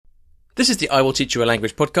This is the I Will Teach You a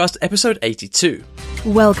Language podcast, episode 82.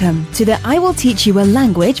 Welcome to the I Will Teach You a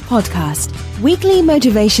Language podcast. Weekly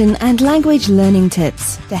motivation and language learning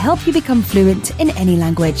tips to help you become fluent in any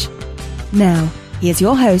language. Now, here's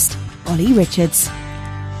your host, Ollie Richards.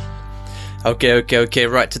 Okay.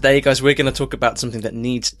 Right, today, guys, we're going to talk about something that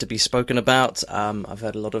needs to be spoken about. I've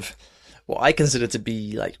heard a lot of what I consider to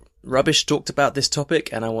be like rubbish talked about this topic,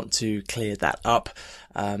 and I want to clear that up.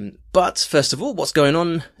 But first of all, what's going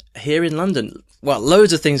on here in London? Well,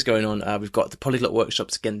 loads of things going on. We've got the Polyglot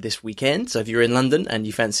workshops again this weekend. So if you're in London and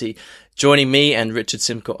you fancy joining me and Richard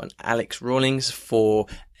Simcott and Alex Rawlings for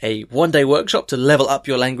a one-day workshop to level up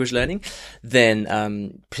your language learning,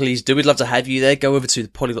 then please do. We'd love to have you there. Go over to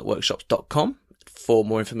polyglotworkshops.com for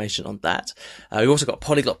more information on that. We've also got a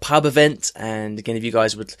Polyglot Pub event. And again, if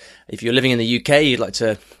you're living in the UK, you'd like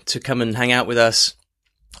to come and hang out with us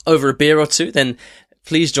over a beer or two, then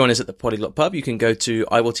please join us at the Polyglot Pub. You can go to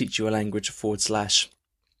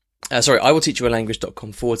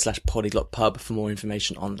iwillteachyoualanguage.com/polyglot pub for more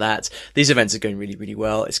information on that. These events are going really, really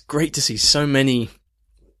well. It's great to see so many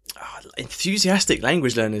enthusiastic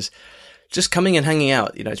language learners just coming and hanging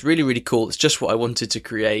out. You know, it's really, really cool. It's just what I wanted to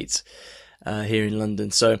create here in London.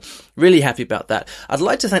 So really happy about that. I'd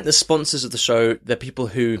like to thank the sponsors of the show, the people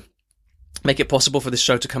who make it possible for this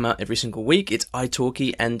show to come out every single week. It's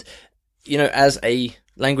italki, and you know, as a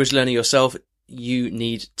language learner yourself, you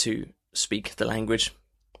need to speak the language.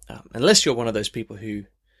 Unless you're one of those people who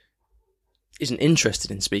isn't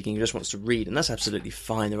interested in speaking, who just wants to read, and that's absolutely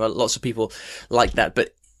fine. There are lots of people like that.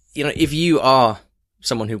 But, you know, if you are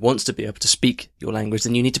someone who wants to be able to speak your language,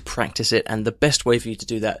 then you need to practice it. And the best way for you to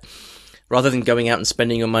do that, rather than going out and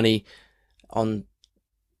spending your money on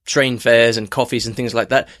train fares and coffees and things like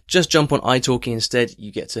that, just jump on italki instead.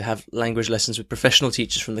 You get to have language lessons with professional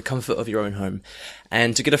teachers from the comfort of your own home.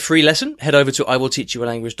 And to get a free lesson, head over to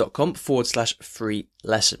iwillteachyoualanguage.com/free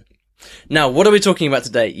lesson. Now, what are we talking about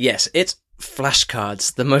today? Yes, it's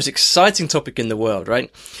flashcards, the most exciting topic in the world, right?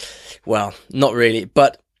 Well, not really,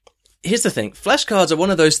 but here's the thing. Flashcards are one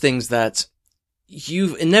of those things that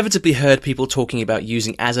you've inevitably heard people talking about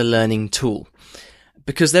using as a learning tool,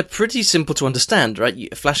 because they're pretty simple to understand, right?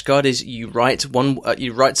 A flashcard is you write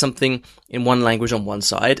something in one language on one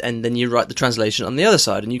side, and then you write the translation on the other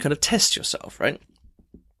side, and you kind of test yourself, right?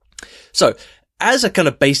 So, as a kind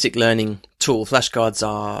of basic learning tool, flashcards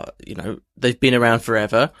are, you know, they've been around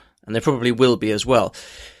forever, and they probably will be as well.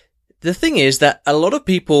 The thing is that a lot of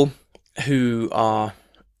people how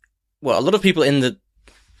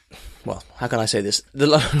can I say this? A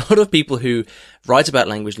lot of people who write about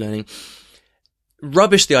language learning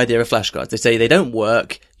rubbish the idea of flashcards. They say they don't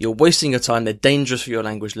work, you're wasting your time, they're dangerous for your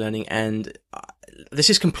language learning, and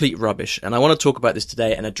this is complete rubbish. And I want to talk about this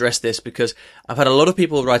today and address this because I've had a lot of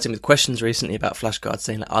people writing with questions recently about flashcards,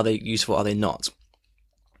 saying, like, are they useful, are they not?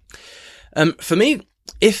 For me,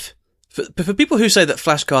 for people who say that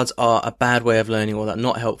flashcards are a bad way of learning or that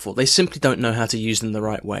not helpful, they simply don't know how to use them the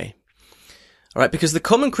right way. All right, because the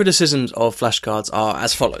common criticisms of flashcards are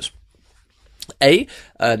as follows.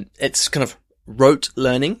 It's kind of rote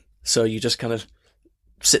learning, so you just kind of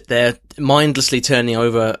sit there mindlessly turning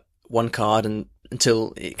over one card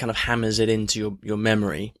until it kind of hammers it into your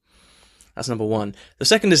memory. That's number one. The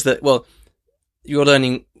second is that, well, you're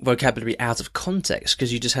learning vocabulary out of context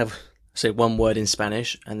because you just have, say, one word in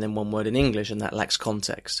Spanish and then one word in English, and that lacks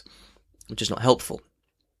context, which is not helpful.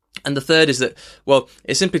 And the third is that, well,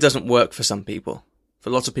 it simply doesn't work for some people.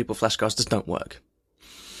 For lots of people, flashcards just don't work.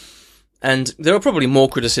 And there are probably more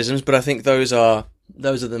criticisms, but I think those are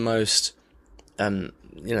the most,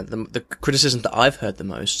 the criticisms that I've heard the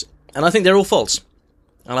most. And I think they're all false.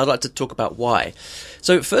 And I'd like to talk about why.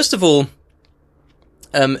 So first of all,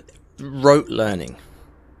 rote learning.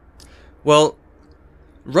 Well,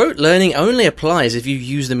 rote learning only applies if you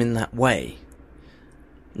use them in that way.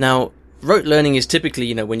 Now, rote learning is typically,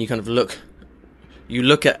 you know, when you kind of look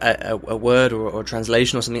at a word or a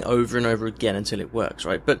translation or something over and over again until it works,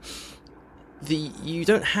 right? But you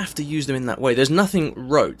don't have to use them in that way. There's nothing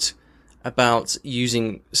rote about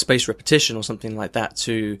using spaced repetition or something like that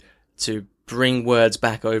to bring words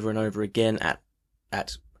back over and over again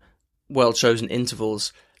at well-chosen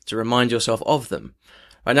intervals to remind yourself of them.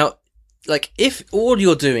 Right now, like, if all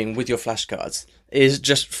you're doing with your flashcards is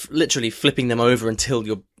just literally flipping them over until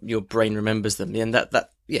your brain remembers them, then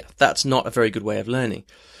that's not a very good way of learning.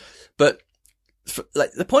 But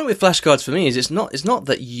the point with flashcards for me is it's not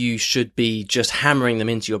that you should be just hammering them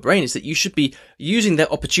into your brain. It's that you should be using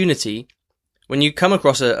that opportunity when you come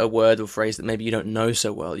across a word or phrase that maybe you don't know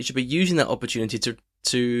so well. You should be using that opportunity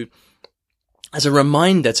to as a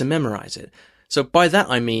reminder to memorize it. So by that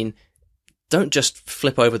I mean don't just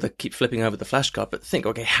keep flipping over the flashcard, but think,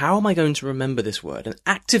 okay, how am I going to remember this word? And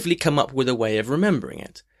actively come up with a way of remembering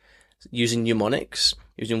it. Using mnemonics,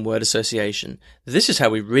 using word association. This is how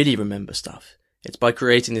we really remember stuff. It's by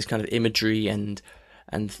creating this kind of imagery and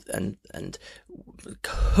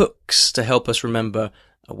hooks to help us remember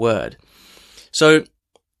a word. So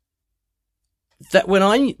that when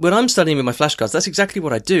I'm studying with my flashcards, that's exactly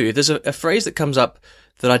what I do. If there's a phrase that comes up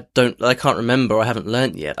that I can't remember or I haven't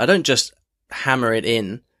learnt yet, I don't just hammer it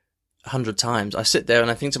in 100 times. I sit there and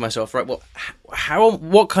I think to myself, right, well,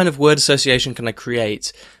 what kind of word association can I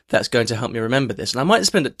create that's going to help me remember this? And I might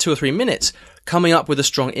spend 2 or 3 minutes coming up with a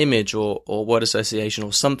strong image or word association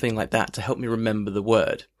or something like that to help me remember the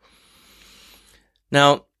word.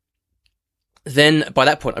 Now, then by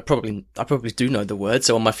that point, I probably do know the word.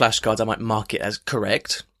 So on my flashcards, I might mark it as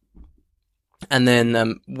correct. And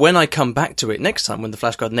then when I come back to it next time, when the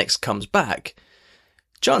flashcard next comes back,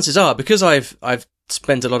 chances are, because I've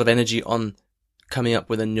spent a lot of energy on coming up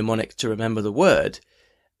with a mnemonic to remember the word,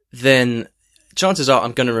 then chances are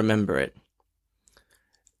I'm going to remember it.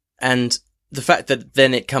 And the fact that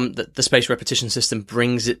then that the spaced repetition system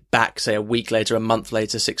brings it back, say a week later, a month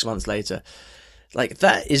later, 6 months later, like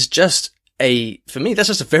that is just for me, that's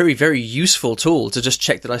just a very, very useful tool to just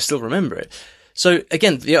check that I still remember it. So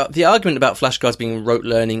again, the argument about flashcards being rote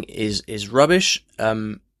learning is rubbish.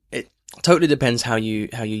 It totally depends how you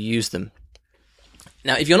use them.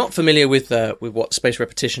 Now, if you're not familiar with what spaced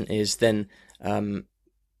repetition is, then I'm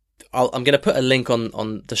going to put a link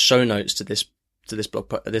on the show notes to this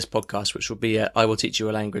podcast, which will be at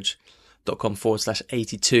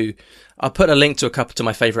iwillteachyoualanguage.com/82. I'll put a link to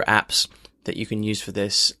my favorite apps that you can use for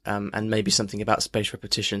this, and maybe something about spaced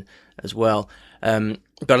repetition as well.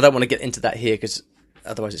 But I don't want to get into that here because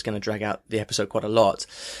otherwise it's going to drag out the episode quite a lot.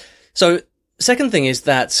 So, second thing is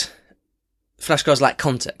that flashcards lack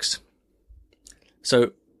context.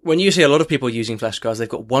 So when you see a lot of people using flashcards, they've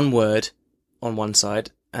got one word on one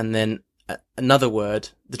side and then another word,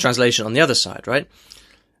 the translation on the other side, right?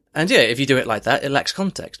 And yeah, if you do it like that, it lacks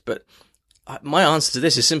context. But my answer to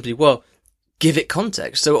this is simply, well, give it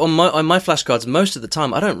context. So on my flashcards, most of the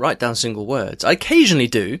time, I don't write down single words. I occasionally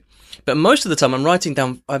do, but most of the time I'm writing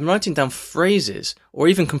down phrases or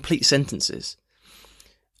even complete sentences.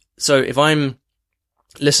 So if I'm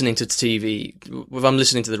listening to TV, if I'm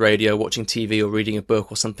listening to the radio, watching TV or reading a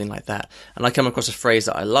book or something like that, and I come across a phrase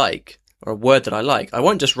that I like or a word that I like, I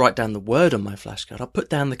won't just write down the word on my flashcard. I'll put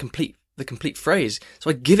down the complete phrase.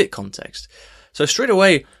 So I give it context. So straight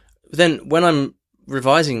away, then when I'm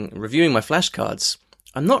reviewing my flashcards,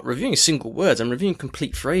 I'm not reviewing single words. I'm reviewing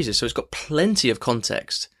complete phrases. So it's got plenty of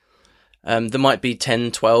context. There might be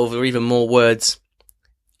 10, 12 or even more words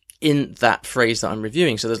in that phrase that I'm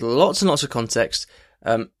reviewing. So there's lots and lots of context.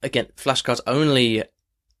 Again, flashcards only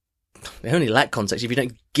lack context if you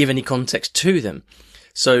don't give any context to them.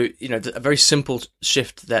 So, a very simple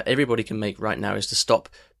shift that everybody can make right now is to stop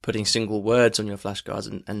putting single words on your flashcards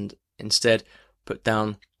and instead put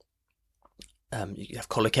down, you have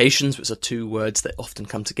collocations, which are 2 words that often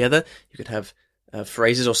come together. You could have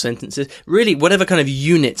phrases or sentences, really whatever kind of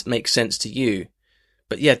unit makes sense to you.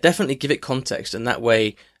 But yeah, definitely give it context, and that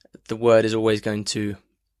way the word is always going to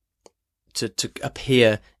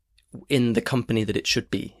appear in the company that it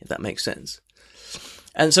should be, if that makes sense.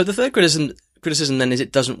 And so the third criticism then is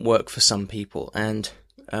it doesn't work for some people, and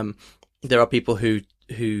there are people who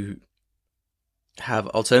have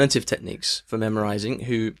alternative techniques for memorizing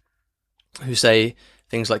who say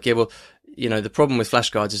things like, yeah, well, the problem with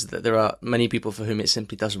flashcards is that there are many people for whom it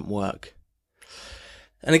simply doesn't work.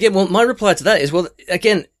 And again, well, my reply to that is, well,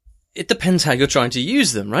 again, it depends how you're trying to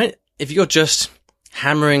use them, right? If you're just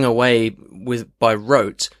hammering away by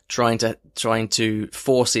rote, trying to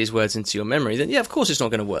force these words into your memory, then yeah, of course it's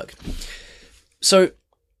not going to work. So,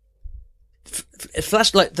 the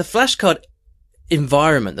flashcard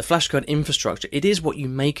environment, the flashcard infrastructure, it is what you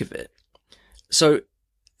make of it. So,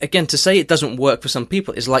 again, to say it doesn't work for some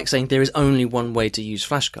people is like saying there is only one way to use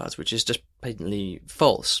flashcards, which is just patently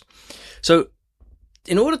false. So,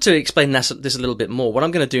 in order to explain this a little bit more, what I'm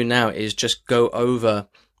going to do now is just go over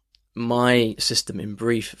my system in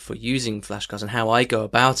brief for using flashcards and how I go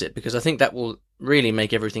about it, because I think that will really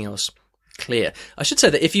make everything else clear. I should say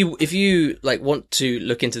that if you want to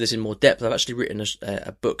look into this in more depth, I've actually written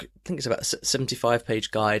a book. I think it's about a 75-page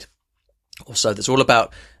guide or so that's all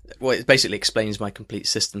about, well, it basically explains my complete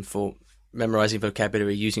system for memorizing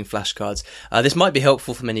vocabulary using flashcards. This might be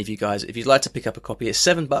helpful for many of you guys. If you'd like to pick up a copy, it's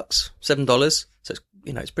 $7. So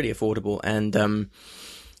it's pretty affordable, and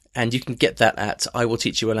you can get that at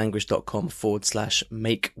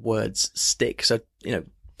iwillteachyoualanguage.com/make words stick. So,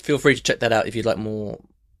 feel free to check that out if you'd like more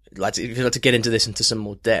like if you'd like to get into this into some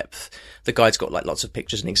more depth, the guide's got like lots of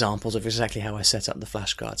pictures and examples of exactly how I set up the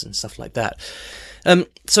flashcards and stuff like that.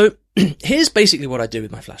 So here's basically what I do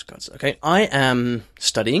with my flashcards. Okay. I am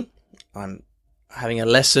studying, I'm having a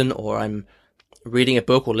lesson, or I'm reading a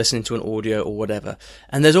book or listening to an audio or whatever.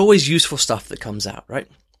 And there's always useful stuff that comes out, right?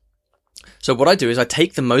 So what I do is I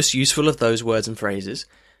take the most useful of those words and phrases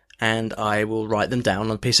and I will write them down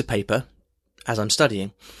on a piece of paper as I'm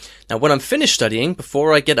studying. Now, when I'm finished studying,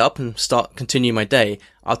 before I get up and continue my day,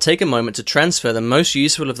 I'll take a moment to transfer the most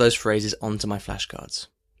useful of those phrases onto my flashcards.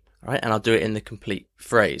 All right? And I'll do it in the complete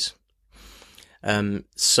phrase.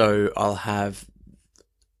 So I'll have,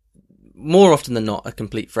 more often than not, a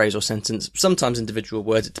complete phrase or sentence, sometimes individual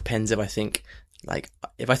words. It depends if I think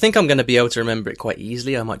I'm going to be able to remember it quite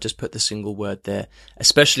easily, I might just put the single word there,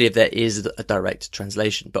 especially if there is a direct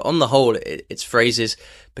translation. But on the whole, it's phrases,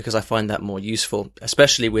 because I find that more useful,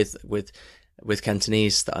 especially with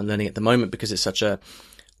Cantonese that I'm learning at the moment, because it's such a,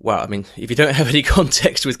 well, I mean, if you don't have any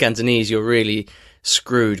context with Cantonese, you're really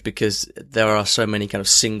screwed, because there are so many kind of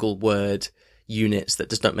single word units that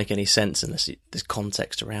just don't make any sense unless there's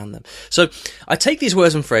context around them. So I take these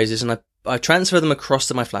words and phrases and I transfer them across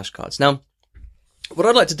to my flashcards. Now, what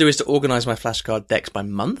I'd like to do is to organize my flashcard decks by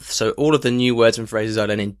month. So all of the new words and phrases I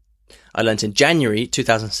learned in January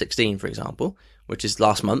 2016, for example, which is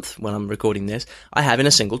last month when I'm recording this, I have in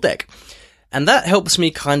a single deck. And that helps me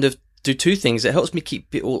kind of do two things. It helps me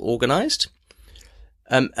keep it all organized.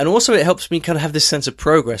 And also it helps me kind of have this sense of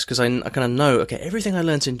progress, because I kind of know, okay, everything I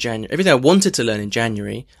learned in January, everything I wanted to learn in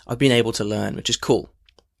January, I've been able to learn, which is cool.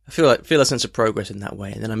 I feel a sense of progress in that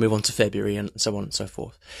way, and then I move on to February and so on and so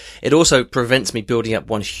forth. It also prevents me building up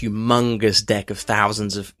one humongous deck of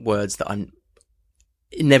thousands of words that I'm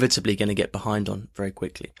inevitably going to get behind on very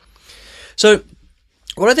quickly. So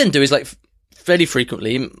what I then do is, like, fairly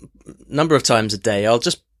frequently, number of times a day,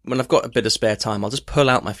 when I've got a bit of spare time, I'll just pull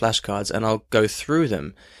out my flashcards and I'll go through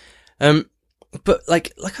them. But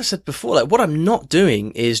like I said before, like, what I'm not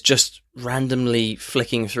doing is just randomly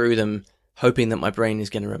flicking through them, hoping that my brain is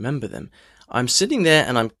going to remember them. I'm sitting there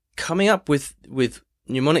and I'm coming up with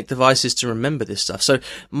mnemonic devices to remember this stuff. So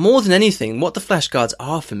more than anything, what the flashcards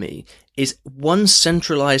are for me is one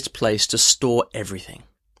centralized place to store everything.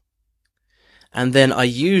 And then I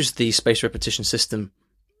use the spaced repetition system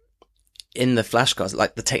in the flashcards,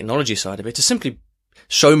 like the technology side of it, to simply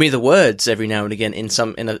show me the words every now and again in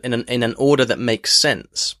an order that makes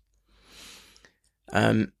sense.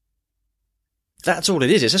 That's all it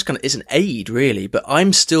is. It's just it's an aid, really, but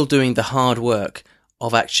I'm still doing the hard work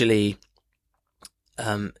of actually,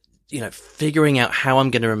 figuring out how I'm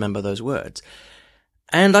going to remember those words.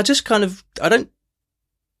 And I just I don't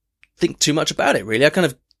think too much about it, really.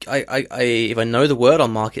 If I know the word, I'll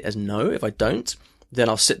mark it as no. If I don't, then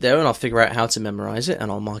I'll sit there and I'll figure out how to memorize it, and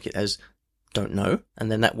I'll mark it as don't know,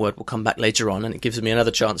 and then that word will come back later on, and it gives me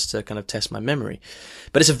another chance to kind of test my memory.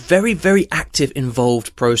 But it's a very, very active,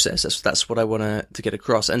 involved process. That's what I want to get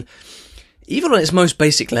across. And even on its most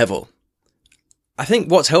basic level, I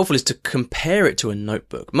think what's helpful is to compare it to a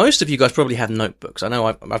notebook. Most of you guys probably have notebooks. I know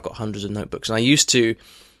I've got hundreds of notebooks, and I used to,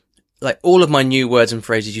 like, all of my new words and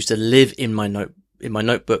phrases used to live in my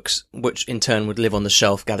notebooks, which in turn would live on the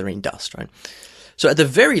shelf gathering dust, right? So at the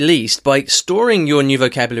very least, by storing your new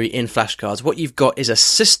vocabulary in flashcards, what you've got is a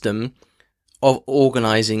system of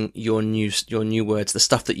organizing your new words, the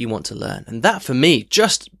stuff that you want to learn. And that, for me,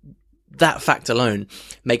 just that fact alone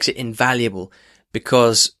makes it invaluable,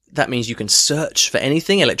 because that means you can search for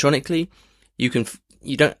anything electronically. You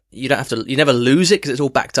never lose it because it's all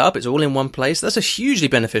backed up. It's all in one place. That's a hugely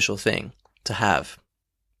beneficial thing to have.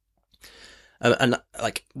 And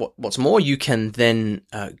like, what's more, you can then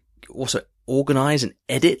also organize and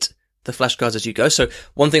edit the flashcards as you go. So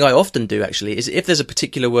one thing I often do, actually, is if there's a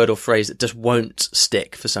particular word or phrase that just won't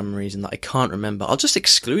stick for some reason that I can't remember, I'll just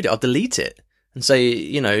exclude it. I'll delete it and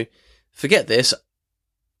say, forget this.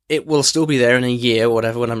 It will still be there in a year or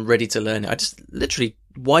whatever when I'm ready to learn it. I just literally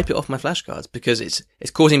wipe it off my flashcards because it's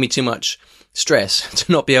causing me too much stress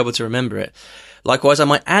to not be able to remember it. Likewise, I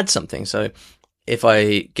might add something. So if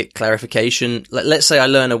I get clarification, let's say I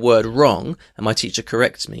learn a word wrong and my teacher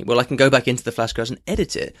corrects me, well, I can go back into the flashcards and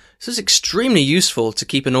edit it. So it's extremely useful to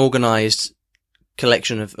keep an organized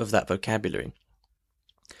collection of that vocabulary.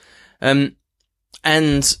 And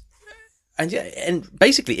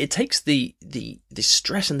basically it takes the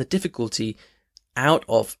stress and the difficulty out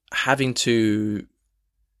of having to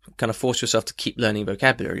kind of force yourself to keep learning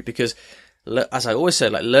vocabulary, because as I always say,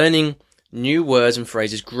 like, learning new words and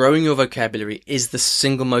phrases, growing your vocabulary is the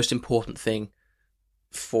single most important thing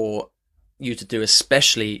for you to do,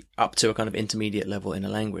 especially up to a kind of intermediate level in a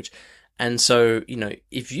language. And so,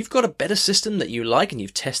 if you've got a better system that you like and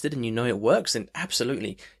you've tested and you know it works, then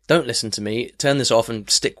absolutely don't listen to me. Turn this off and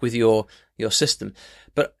stick with your system.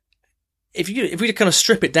 But if we kind of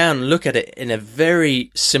strip it down and look at it in a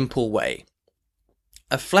very simple way,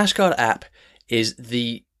 a flashcard app is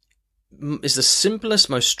the simplest,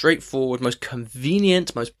 most straightforward, most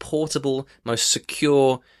convenient, most portable, most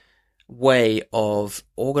secure way of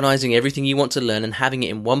organizing everything you want to learn and having it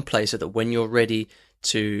in one place so that when you're ready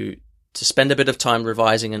to spend a bit of time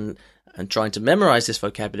revising and trying to memorize this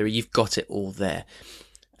vocabulary, you've got it all there.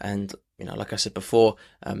 And, like I said before,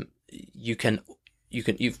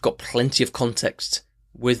 you've got plenty of context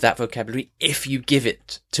with that vocabulary if you give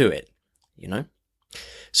it to it,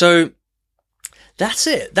 So that's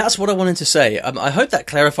it. That's what I wanted to say. I hope that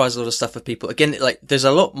clarifies a lot of stuff for people. Again, there's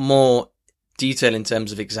a lot more detail in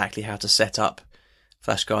terms of exactly how to set up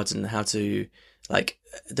flashcards and how to,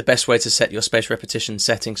 the best way to set your spaced repetition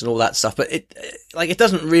settings and all that stuff. But it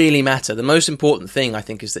doesn't really matter. The most important thing, I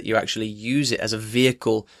think, is that you actually use it as a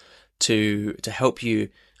vehicle to help you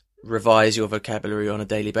revise your vocabulary on a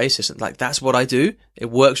daily basis. And that's what I do.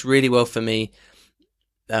 It works really well for me.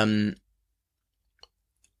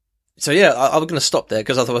 So yeah, I'm going to stop there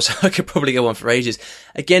because otherwise I could probably go on for ages.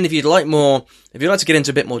 Again, if you'd like to get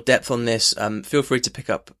into a bit more depth on this, feel free to pick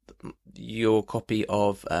up your copy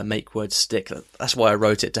of Make Words Stick. That's why I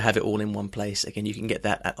wrote it, to have it all in one place. Again, you can get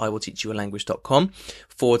that at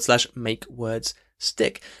iwillteachyoualanguage.com/make words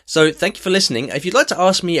stick. So thank you for listening. If you'd like to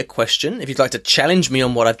ask me a question, if you'd like to challenge me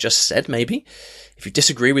on what I've just said, maybe, if you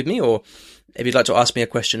disagree with me, or if you'd like to ask me a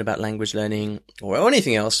question about language learning or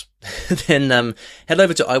anything else, then head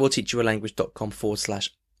over to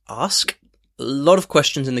iwillteachyoualanguage.com/ask. A lot of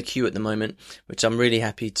questions in the queue at the moment, which I'm really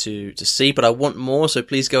happy to see, but I want more, so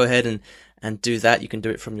please go ahead and do that. You can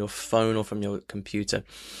do it from your phone or from your computer.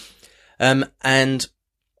 And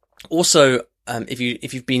also, if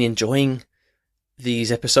you've been enjoying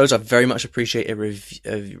these episodes, I very much appreciate a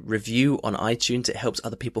review on iTunes. It helps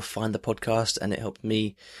other people find the podcast, and it helps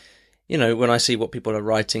me, when I see what people are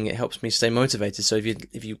writing, it helps me stay motivated. So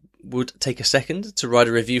if you would take a second to write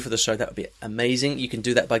a review for the show, that would be amazing. You can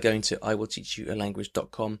do that by going to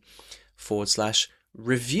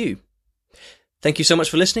iwillteachyoualanguage.com/review. Thank you so much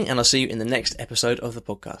for listening, and I'll see you in the next episode of the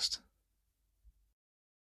podcast.